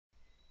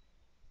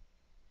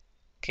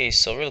Okay,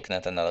 so we're looking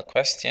at another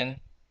question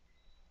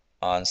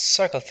on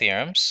circle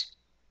theorems.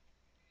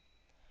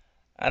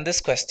 And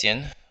this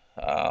question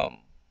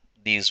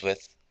deals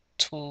with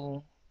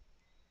two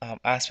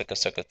aspects of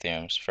circle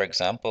theorems. For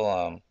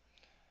example,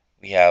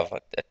 we have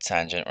a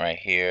tangent right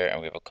here and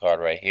we have a chord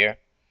right here.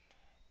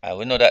 And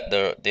we know that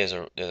there's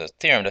a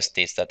theorem that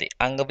states that the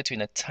angle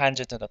between a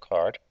tangent and a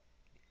chord,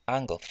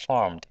 angle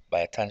formed by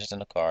a tangent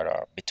and a chord,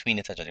 or between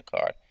a tangent and a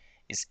chord,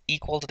 is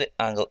equal to the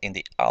angle in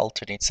the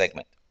alternate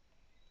segment.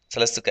 So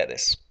let's look at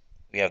this.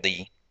 We have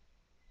the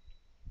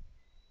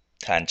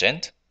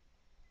tangent,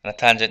 and a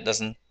tangent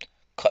doesn't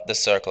cut the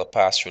circle or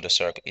pass through the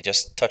circle, it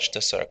just touched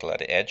the circle at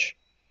the edge.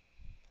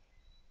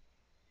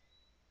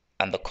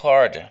 And the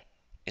chord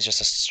is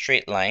just a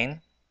straight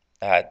line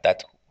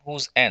that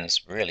whose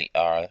ends really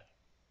are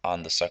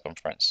on the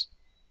circumference.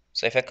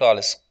 So if I call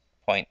this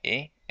point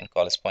A and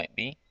call this point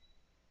B,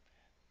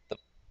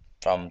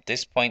 from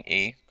this point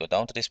A go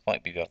down to this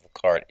point B, we have the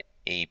chord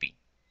AB.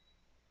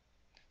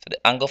 So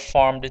the angle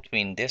formed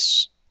between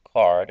this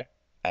chord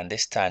and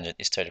this tangent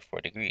is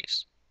 34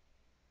 degrees.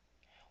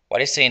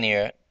 What it's saying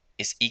here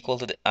is equal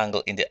to the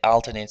angle in the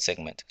alternate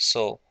segment.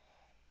 So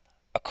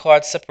a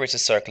chord separates a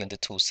circle into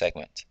two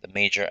segments, the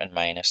major and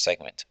minor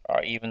segment,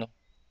 or even you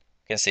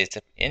can say it's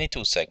any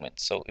two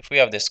segments. So if we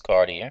have this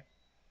chord here,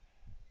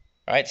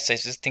 right, so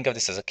just think of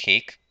this as a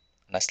cake,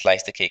 and I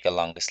slice the cake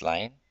along this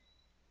line.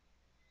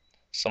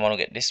 Someone will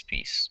get this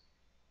piece.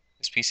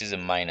 This piece is a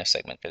minor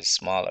segment because it's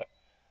smaller.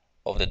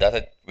 Over the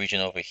dotted region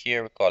over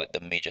here, we call it the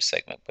major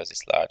segment because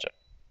it's larger.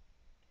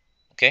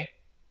 Okay,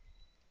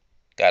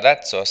 got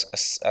that? So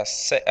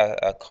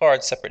a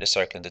chord separates a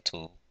circle into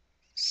two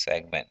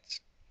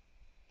segments.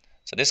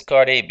 So this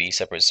chord AB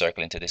separates the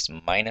circle into this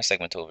minor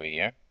segment over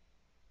here.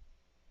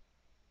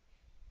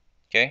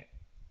 Okay,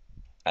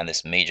 and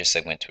this major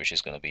segment, which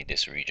is going to be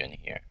this region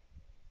here.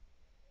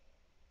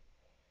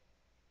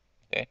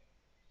 Okay,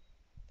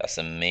 that's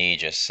a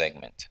major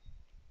segment.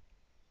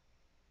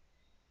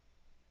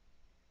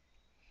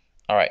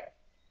 All right.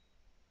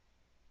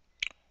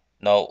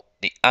 Now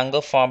the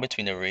angle formed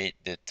between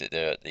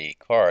the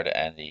chord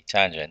and the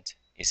tangent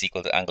is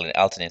equal to the angle in the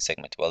alternate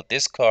segment. Well,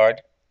 this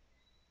chord,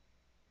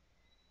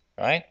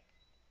 right?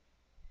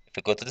 If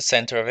we go to the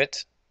center of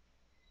it,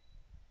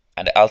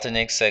 and the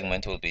alternate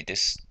segment will be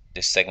this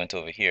segment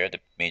over here, the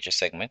major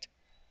segment.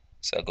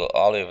 So I'll go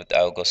all the way.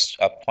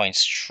 I'll point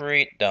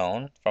straight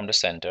down from the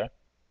center.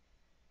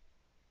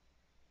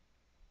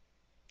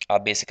 I'll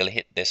basically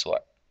hit this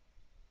what?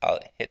 I'll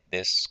hit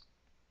this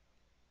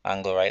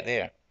angle right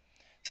there.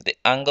 So the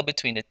angle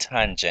between the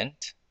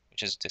tangent,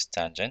 which is this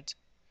tangent,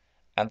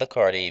 and the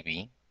chord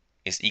AB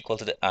is equal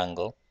to the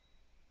angle,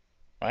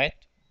 right,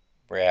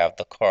 where I have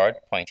the chord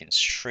pointing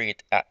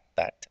straight at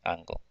that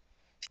angle.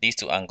 So these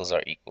two angles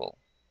are equal.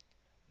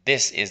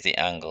 This is the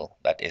angle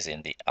that is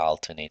in the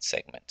alternate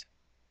segment,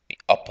 the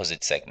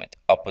opposite segment,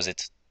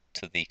 opposite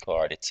to the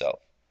chord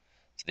itself.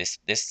 So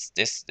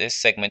this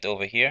segment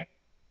over here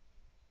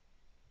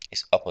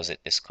is opposite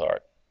this chord.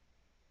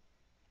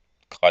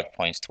 Chord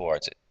points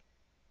towards it.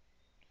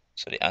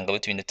 So the angle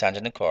between the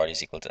tangent and the chord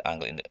is equal to the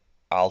angle in the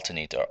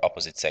alternate or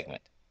opposite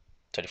segment,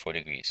 34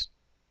 degrees.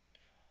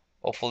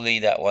 Hopefully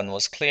that one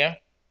was clear.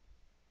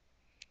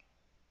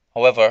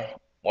 However,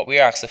 what we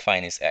are asked to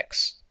find is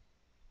x.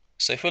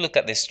 So if we look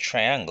at this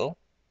triangle,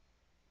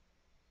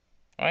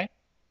 right,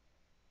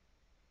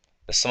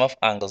 the sum of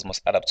angles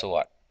must add up to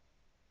what?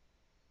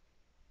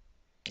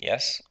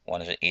 Yes,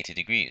 180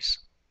 degrees.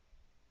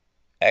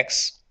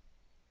 X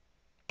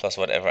plus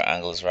whatever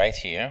angle is right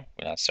here,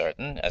 we're not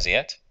certain as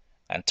yet,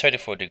 and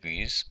 34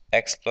 degrees,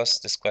 x plus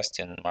this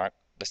question mark,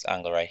 this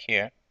angle right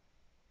here,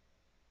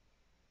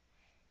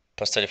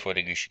 plus 34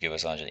 degrees should give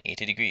us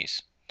 180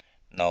 degrees.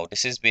 Now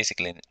this is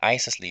basically an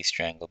isosceles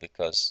triangle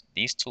because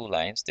these two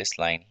lines, this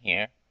line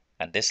here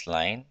and this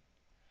line,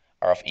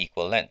 are of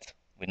equal length.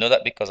 We know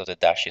that because of the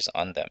dashes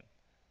on them.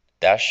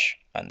 Dash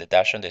and the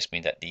dash on this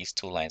mean that these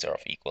two lines are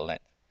of equal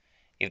length.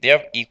 If they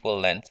are of equal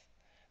length,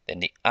 then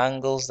the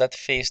angles that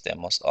face them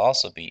must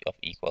also be of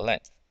equal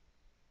length.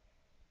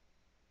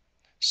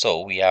 So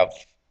we have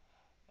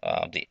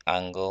the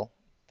angle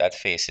that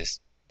faces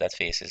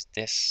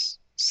this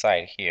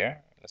side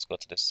here. Let's go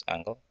to this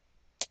angle,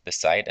 this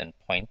side, and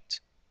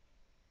point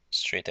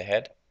straight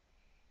ahead.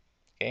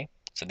 Okay,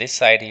 so this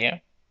side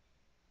here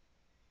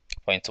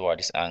points toward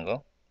this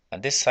angle,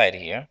 and this side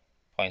here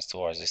points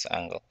towards this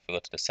angle. If we go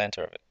to the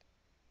center of it,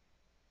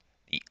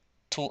 the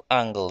two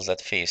angles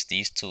that face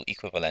these two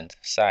equivalent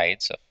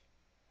sides of,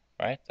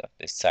 right, of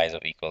this sides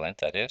of equal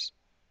length, that is,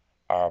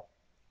 are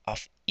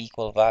of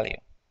equal value.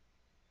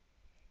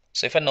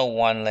 So if I know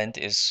one length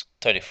is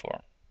 34,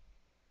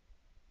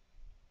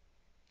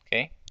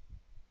 okay,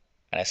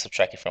 and I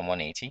subtract it from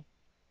 180,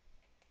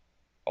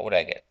 what would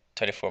I get?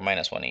 34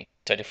 minus 180,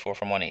 34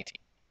 from 180.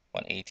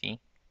 180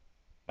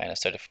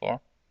 minus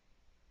 34,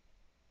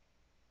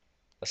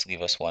 let's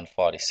give us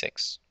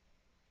 146.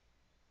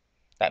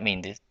 That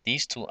means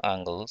these two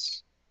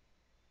angles,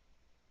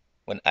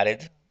 when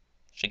added,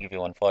 should give you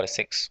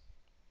 146.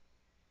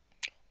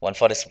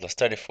 146 plus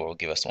 34 will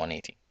give us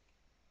 180.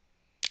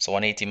 So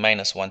 180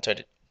 minus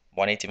 130,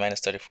 180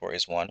 minus 34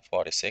 is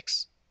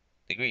 146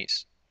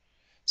 degrees.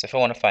 So if I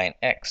want to find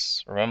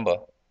x, remember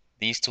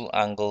these two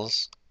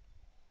angles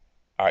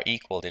are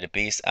equal. They're the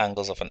base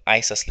angles of an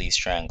isosceles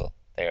triangle.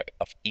 They're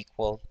of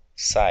equal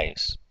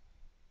size.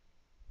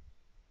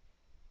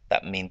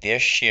 That means they're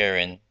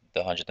sharing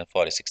the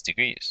 146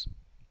 degrees.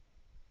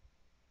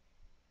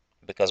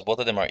 Because both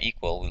of them are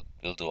equal,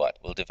 we'll do what?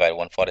 We'll divide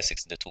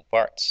 146 into two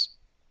parts.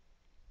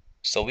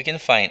 So we can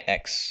find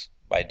x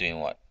by doing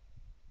what?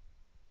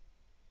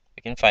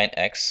 We can find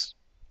x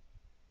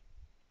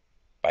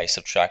by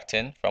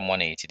subtracting from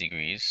 180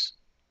 degrees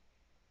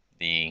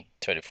the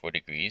 34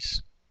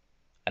 degrees.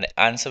 And the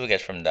answer we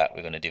get from that,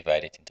 we're going to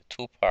divide it into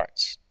two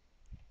parts.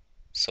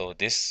 So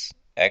this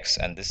x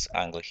and this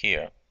angle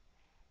here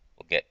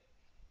will get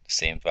the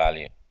same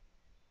value.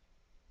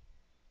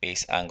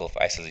 Base angle of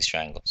isosceles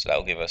triangle. So that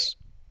will give us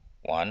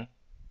 1,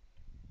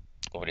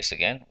 over this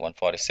again,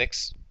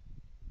 146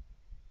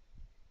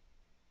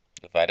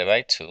 divided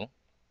by 2,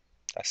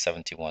 that's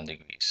 71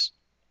 degrees.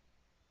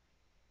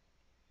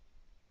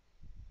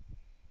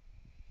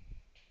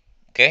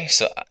 Okay,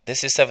 so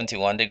this is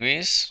 71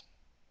 degrees.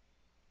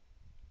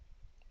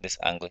 This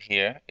angle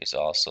here is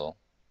also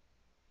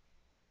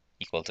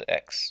equal to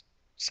x,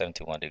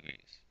 71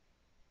 degrees.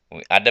 When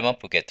we add them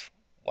up, we get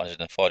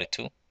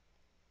 142.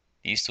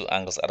 These two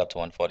angles add up to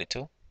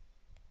 142.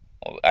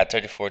 When we add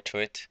 34 to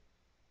it,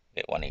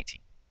 we get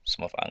 180.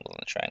 Sum of angles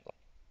in a triangle.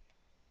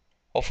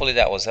 Hopefully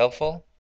that was helpful.